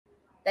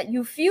that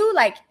you feel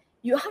like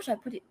how should I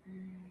put it?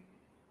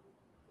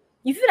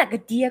 You feel like a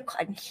deer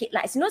caught in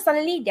headlights. You know,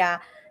 suddenly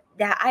their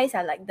eyes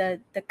are like the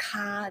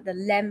car, the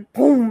lamp,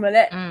 boom, like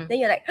that. Then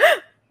you're like,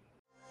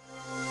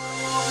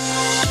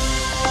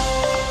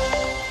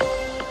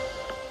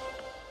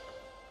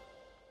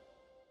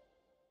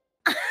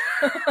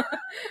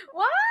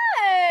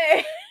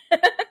 why?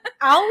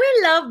 I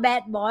will love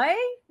Bad Boy.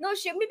 No,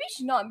 maybe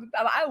she's not, but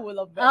I will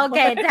love Bad Boy.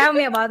 Okay, tell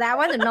me about that. I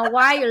want to know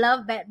why you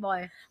love Bad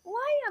Boy.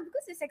 Why?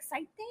 Because it's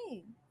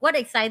exciting. What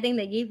exciting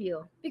they give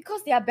you?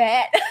 Because they are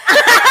bad.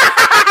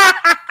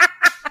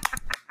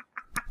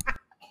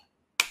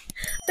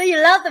 So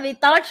you love to be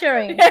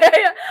torturing.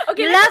 Okay.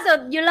 You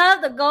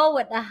love to go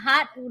with a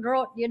hard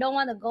road. You don't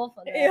want to go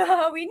for that.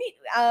 Yeah, we need.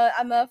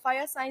 I'm a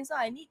fire sign, so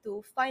I need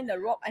to find the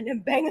rock and then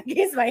bang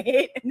against my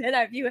head, and then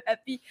I feel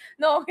happy.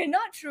 No, okay,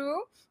 not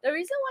true. The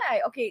reason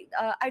why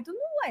I don't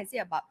know what I say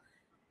about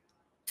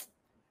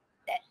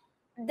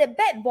the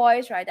bad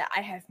boys, right, that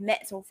I have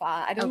met so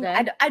far. I don't.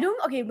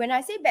 Okay, when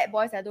I say bad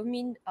boys, I don't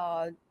mean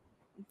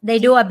they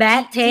do a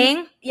bad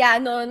thing. Yeah,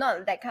 no,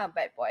 not that kind of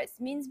bad boys.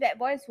 It means bad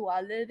boys who are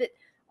a little bit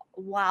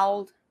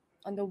wild,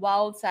 on the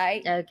wild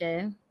side.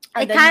 Okay.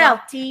 It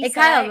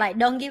kind of like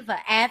don't give an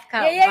F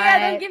kind of vibe.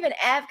 Yeah, don't give an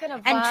F kind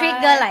of vibe. And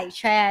treat girl like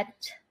chat.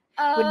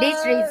 With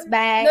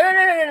disrespect.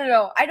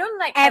 No. I don't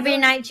like every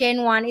night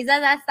chain one. Is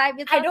that type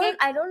you're talking?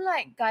 I don't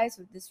like guys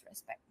who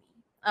disrespect me.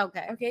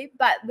 Okay.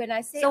 But when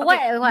I say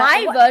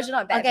my version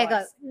of bad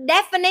boys. Good.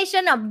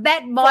 Definition of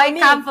bad boy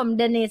come from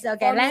Denise.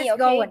 Okay, let's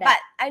go with that.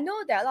 But I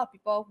know there are a lot of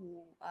people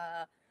who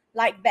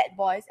like bad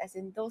boys, as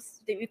in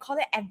those we call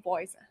it F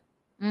boys.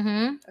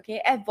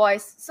 Okay, F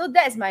boys. So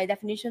that's my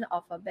definition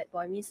of a bad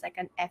boy. It means like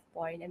an F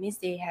boy. That means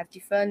they have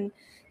different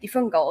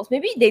goals.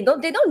 Maybe they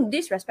don't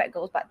disrespect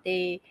girls, but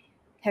they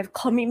have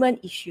commitment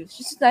issues.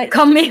 Just like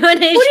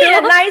commitment issues. Put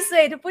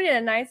it in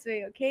a nice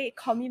way. Okay,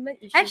 commitment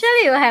issues.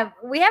 Actually,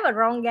 we have a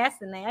wrong guest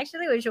tonight.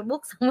 Actually, we should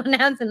book someone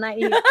else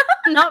tonight.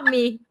 Not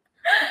me.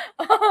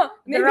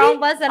 The wrong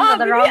person for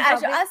the wrong. I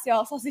should ask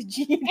your sausage.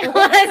 Your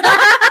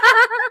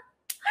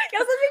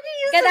sausage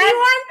used to be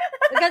one.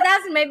 Because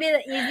that's maybe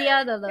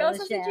easier to your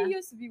sausage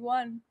used to be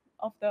one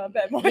of the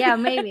bad boys. Yeah,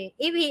 maybe.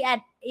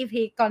 If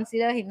he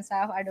consider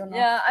himself, I don't know.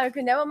 Yeah,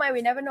 okay, never mind.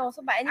 We never know.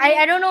 So, but anyway,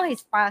 I don't know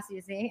his past.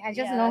 You see, I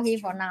just know him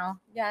for now.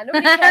 Yeah,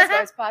 nobody cares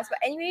about his past. But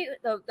anyway,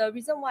 the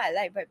reason why I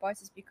like bad boys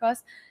is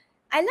because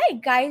I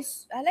like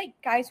guys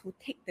who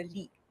take the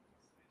lead.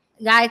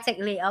 Guy take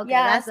lead. Okay,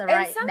 that's the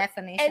right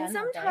definition. And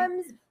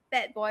sometimes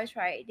bad boys,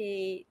 right?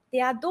 They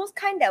are those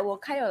kind that will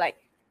kind of like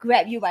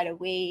grab you by the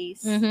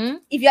waist.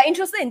 If you're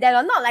interested in that,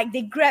 or not like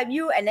they grab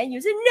you and then you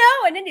say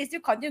no, and then they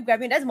still continue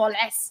grabbing. That's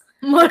molest.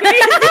 Okay,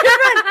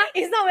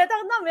 it's not.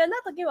 We're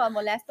not talking about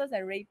molesters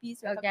and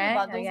rapists. We're talking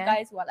about those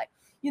guys who are like,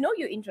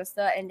 you're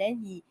interested, and then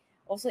he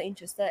also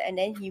interested, and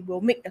then he will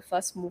make the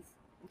first move.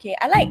 Okay,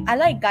 I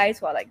like guys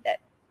who are like that.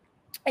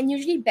 And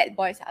usually bad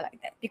boys are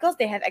like that because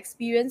they have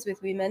experience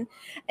with women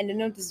and they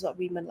know this is what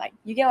women like.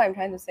 You get what I'm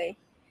trying to say?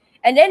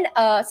 And then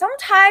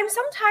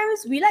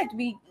sometimes we like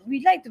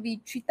to be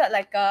treated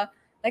like a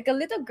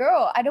little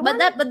girl.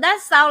 But that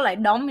sound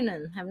like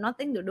dominant. Have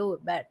nothing to do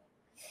with bad.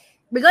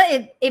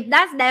 Because if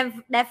that's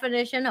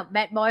definition of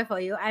bad boy for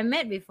you, I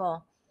met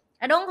before.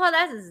 I don't call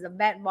that as a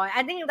bad boy.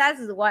 I think that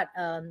is what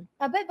a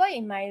bad boy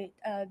in my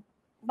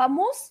but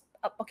most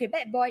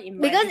bad boy in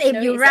my because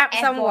if you rap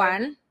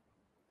someone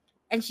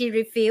and she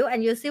refuse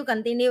and you still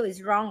continue,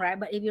 it's wrong, right?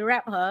 But if you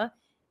rap her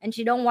and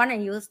she don't want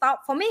and you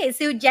stop, for me it's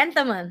still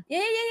gentleman.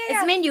 Yeah.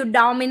 It means you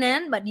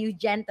dominant, but you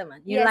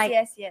gentleman. You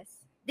yes.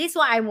 This is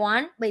what I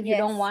want, but if you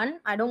don't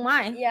want, I don't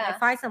mind. Yeah. I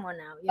find someone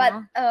now. But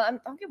I'm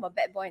talking about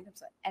bad boy in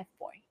terms of F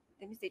boy.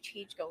 That means they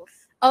change girls.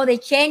 Oh, they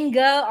change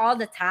girl all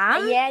the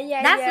time?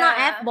 Yeah. That's not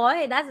F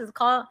boy. That is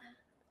called.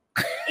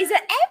 It's an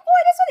F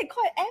boy. That's what they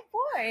call it, F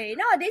boy.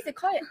 Nowadays they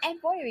call it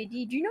F boy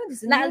already. Do you know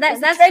this?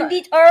 That's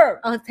trendy term.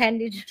 Oh,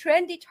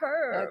 trendy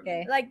term.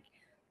 Okay. Like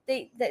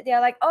they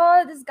are like,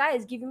 oh, this guy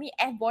is giving me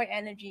F boy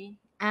energy.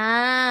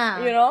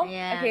 Ah,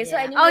 Yeah. Okay. So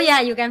anyway, oh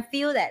yeah, you can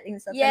feel that in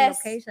certain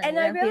locations. And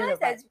I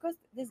realized that it's because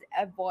these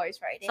F boys,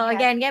 right? So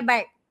again, get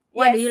back.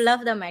 Why do you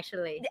love them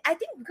actually? I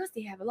think because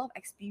they have a lot of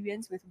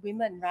experience with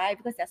women, right?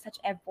 Because they're such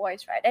F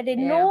boys, right? And they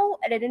know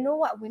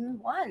what women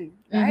want,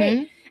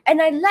 right?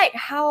 And I like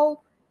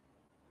how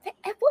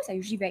F boys are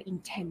usually very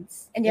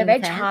intense and they're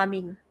very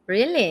charming.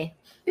 Really?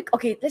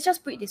 Okay, let's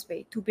just put it this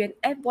way: to be an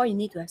F boy, you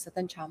need to have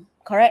certain charm,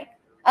 correct?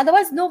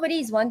 Otherwise, nobody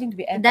is wanting to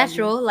be F boy. That's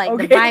true. Like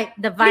the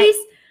vibe.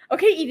 Please,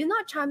 okay, if you're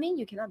not charming,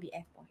 you cannot be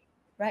F boy,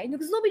 right?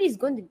 Because nobody is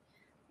going to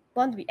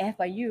want to be F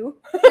by you.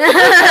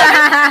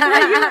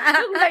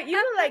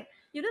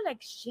 You look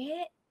like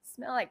shit,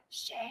 smell like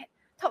shit,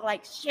 talk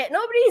like shit.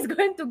 Nobody is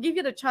going to give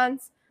you the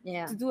chance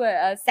to do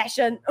a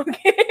session,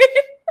 okay?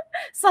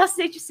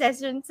 Sausage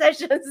sessions.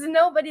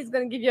 Nobody's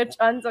gonna give you a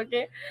chance,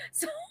 okay?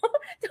 So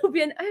to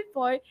be an F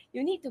boy,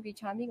 you need to be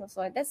charming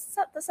also. That's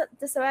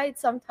why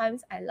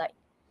sometimes I like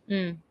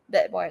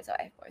bad boys or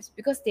F boys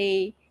because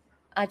they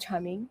are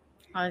charming.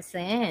 I see.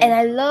 And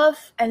I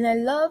love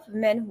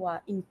men who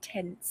are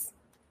intense.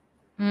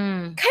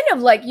 kind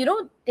of like, you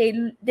know,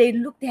 they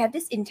have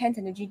this intense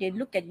energy. They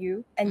look at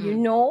you, and you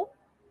know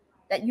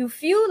that you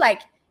feel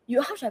like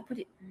how should I put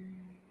it?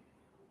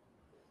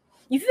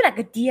 You feel like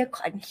a deer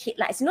caught in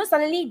headlights. You know,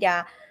 suddenly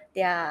their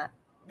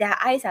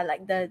eyes are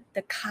like the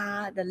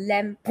car, the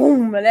lamp,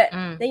 boom, like that.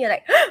 Then you're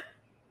like,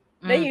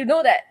 then you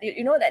know that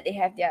they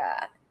have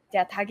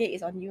their target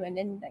is on you, and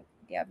then like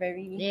they are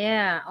very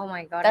Oh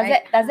my god.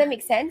 Does that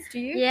make sense to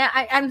you? Yeah,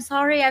 I'm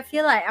sorry. I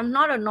feel like I'm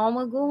not a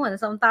normal woman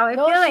sometimes.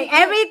 No, I feel like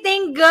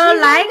everything girl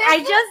like, I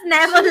just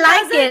never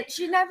like it.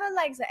 She never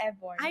likes the F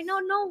boys. I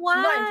don't know why.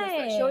 She's not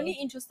interested. She only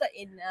interested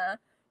in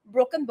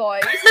broken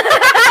boys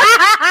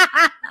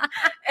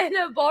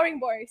and boring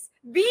boys.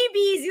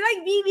 BBs. You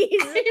like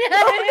BBs?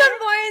 Broken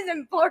boys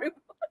and boring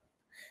boys.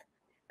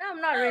 No,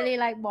 I'm not really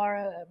like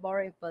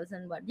boring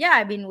person, but yeah,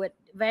 I've been with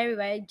very,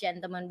 very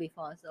gentlemen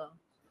before, so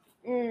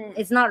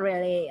it's not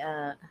really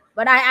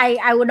but I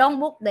don't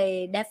book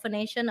the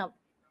definition of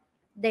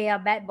they are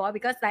bad boy,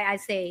 because like I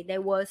say, they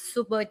were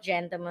super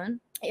gentlemen.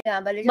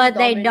 Yeah, but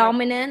they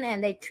dominant,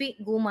 and they treat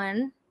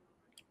women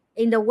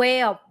in the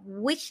way of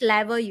which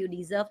level you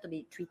deserve to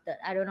be treated.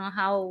 I don't know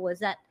how was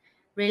that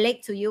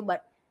relate to you,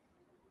 but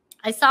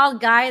I saw a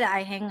guy that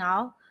I hang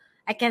out.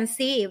 I can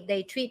see if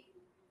they treat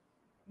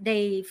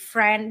they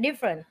friend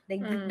different.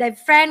 They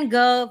friend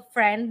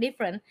girlfriend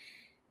different.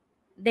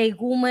 They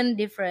woman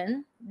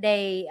different.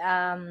 They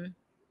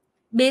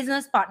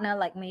business partner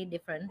like me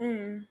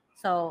different.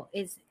 So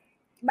it's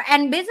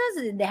and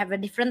business, they have a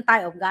different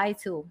type of guy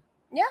too.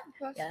 Yeah, of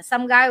course. Yeah,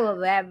 some guy will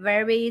be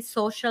very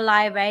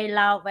socialite, very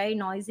loud, very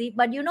noisy,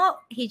 but you know,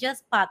 he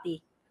just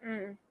party.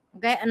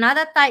 Okay,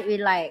 another type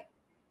is like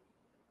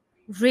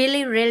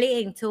really,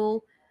 really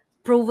into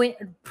prove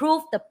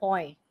the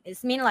point.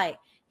 It's mean like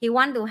he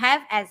want to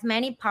have as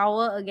many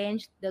power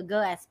against the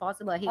girl as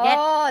possible. He get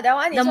that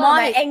one is the more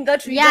anger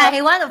trigger. Yeah,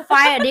 he want to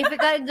find a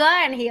difficult girl,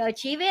 and he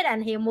achieve it,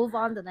 and he move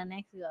on to the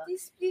next girl.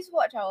 Please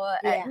watch our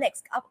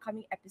next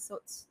upcoming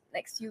episodes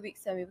next few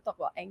weeks, and we will talk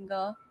about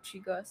anger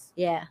triggers.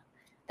 Yeah.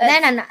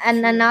 Then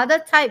another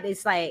type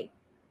is like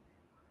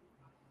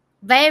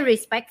very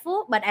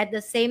respectful, but at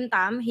the same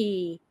time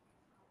he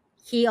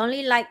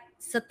only like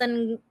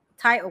certain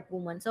type of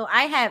woman. So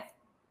I have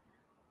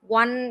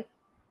one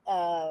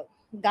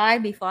guy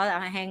before that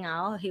I hang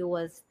out. He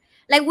was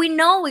like, we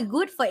know we're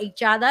good for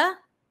each other,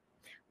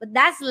 but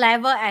that's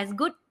level as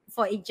good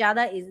for each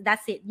other is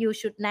that's it. You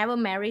should never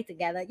marry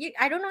together.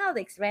 I don't know how to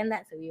explain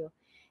that to you.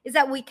 It's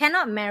that we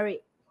cannot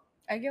marry.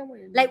 I get what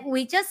you mean. Like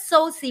we just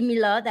so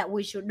similar that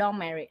we should not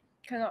marry.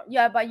 Cannot.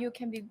 Yeah, but you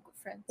can be good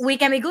friends. We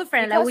can be good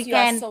friends. Because like we you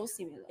can. Are so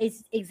similar.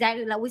 It's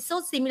exactly like we're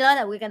so similar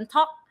that we can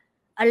talk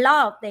a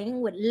lot of things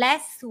with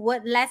less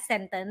word, less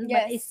sentence,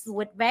 but it's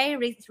with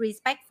very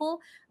respectful.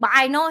 But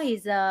I know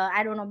he's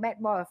I don't know, bad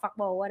boy or fuck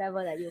boy or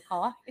whatever that you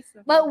call.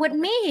 But with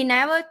me, he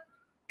never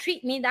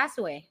treat me that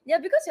way. Yeah,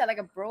 because you're like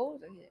a bro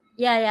to him.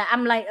 Yeah.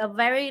 I'm like a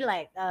very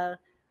like a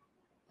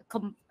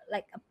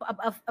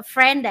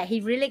friend that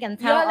he really can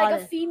tell. You're like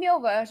a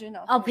female version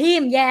of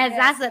him. Yes,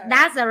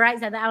 that's the right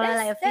side.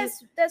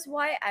 That's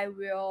why I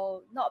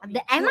will not be.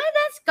 Am I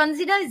that's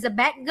considered as a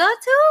bad girl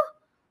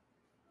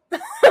too?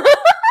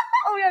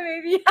 Oh yeah,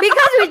 maybe.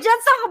 Because we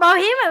just talk about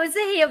him, I would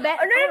say he a bad.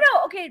 Oh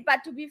no. Okay,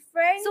 but to be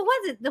frank. So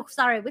what's it?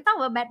 Sorry, we talk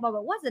about bad boy,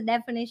 but what's the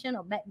definition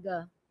of bad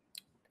girl?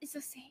 It's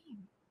the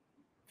same.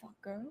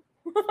 Fuck girl.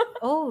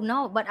 Oh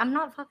no, but I'm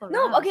not fuck around.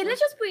 No, okay. Let's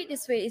just put it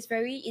this way. It's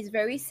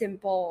very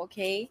simple.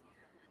 Okay.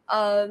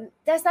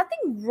 There's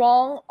nothing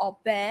wrong or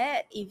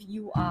bad if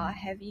you are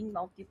having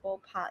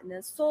multiple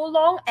partners, so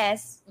long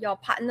as your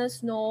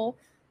partners know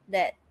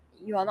that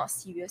you are not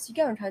serious. You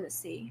get what I'm trying to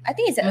say? I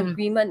think it's an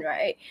agreement,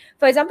 right?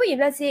 For example, if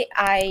let's say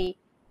I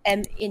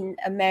am in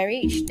a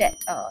marriage that,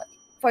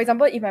 for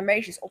example, if my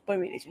marriage is open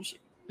relationship.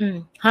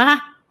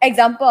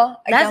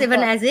 Example. That's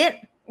even as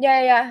it.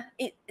 Yeah.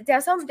 There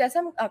are some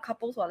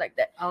couples who are like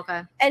that.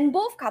 Okay. And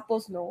both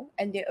couples know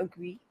and they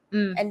agree.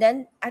 And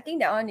then I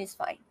think that one is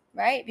fine.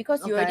 Right?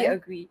 Because you already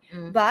agree.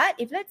 But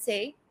if let's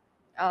say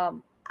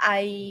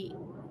I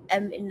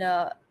am in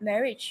a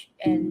marriage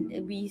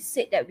and we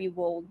said that we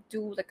will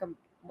do like a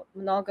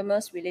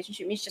monogamous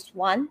relationship, means just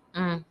one,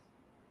 and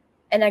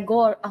I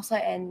go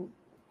outside and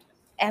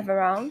F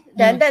around,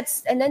 then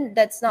that's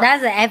not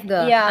that's an F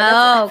girl.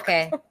 Yeah.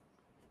 Okay.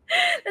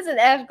 That's an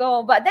F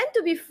girl. But then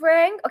to be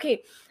frank,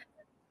 okay,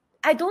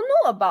 I don't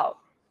know about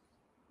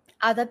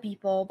other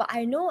people, but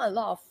I know a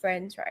lot of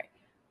friends, right,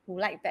 who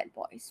like bad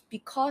boys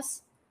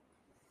because.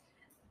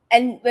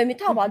 And when we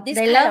talk about this,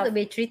 they love to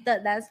be treated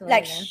that's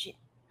like shit.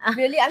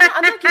 Really, I'm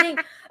not kidding.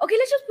 Okay,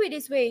 let's just put it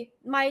this way.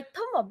 My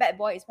term of bad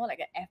boy is more like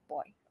an F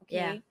boy.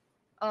 Okay.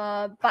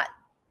 Yeah. But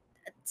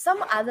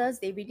some others,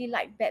 they really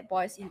like bad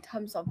boys in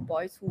terms of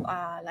boys who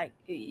are like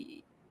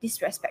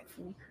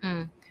disrespectful,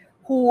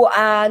 who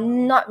are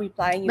not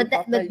replying you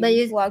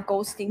properly, who are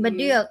ghosting you. But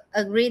do you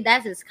agree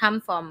that has come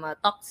from a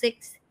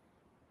toxic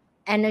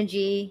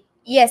energy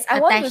Yes, I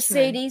want to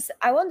say attachment. this.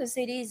 I want to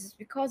say this is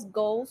because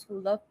girls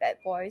who love bad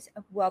boys,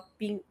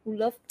 who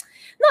love,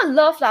 not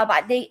love lah,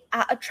 but they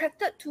are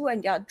attracted to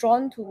and they are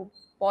drawn to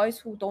boys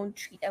who don't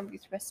treat them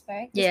with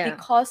respect. It's Yeah.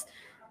 because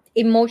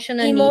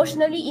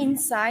Emotionally.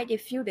 inside they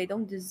feel they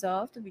don't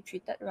deserve to be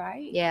treated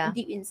right. Yeah.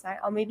 Deep inside,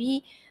 or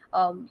maybe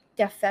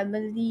their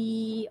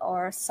family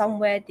or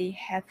somewhere they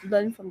have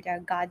learned from their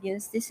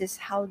guardians this is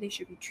how they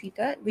should be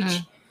treated,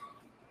 which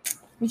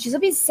is a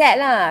bit sad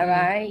lah,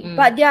 right?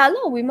 But there are a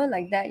lot of women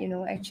like that,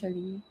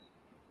 actually.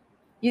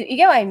 You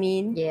get what I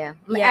mean? Yeah.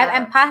 Yeah.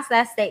 I'm past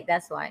that state,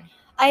 that's why.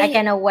 I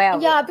can aware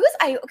of Yeah, it.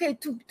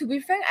 because to be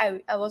frank,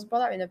 I was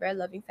brought up in a very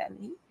loving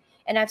family,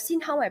 and I've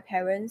seen how my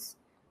parents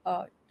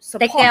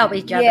support, Take care of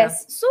each other.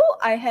 Yes, so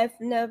I have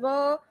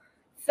never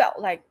felt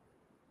like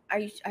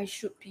I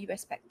should be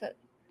respected,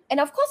 and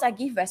of course I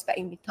give respect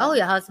in return. Oh,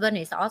 your husband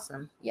is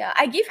awesome. Yeah,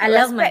 I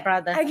love my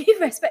brother. I give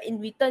respect in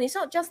return. It's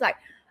not just like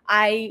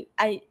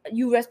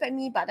you respect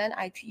me, but then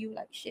I treat you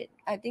like shit.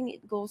 I think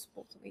it goes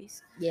both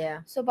ways.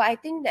 Yeah. So, but I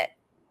think that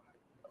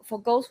for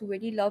girls who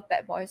really love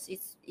bad boys,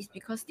 it's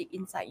because deep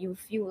inside you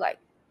feel like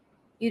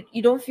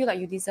you don't feel like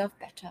you deserve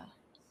better.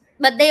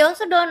 But they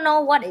also don't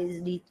know what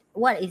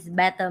is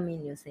better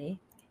mean, you see.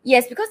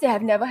 Yes, because they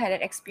have never had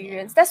an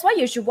experience. That's why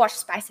you should watch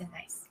Spice and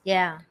Nice.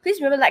 Yeah. Please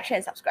remember, like, share,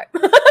 and subscribe.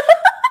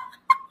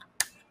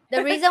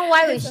 The reason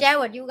why we share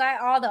with you guys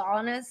all the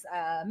honest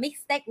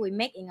mistake we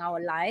make in our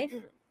life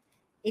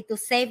is to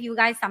save you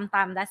guys some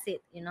time. That's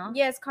it,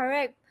 Yes,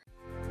 correct.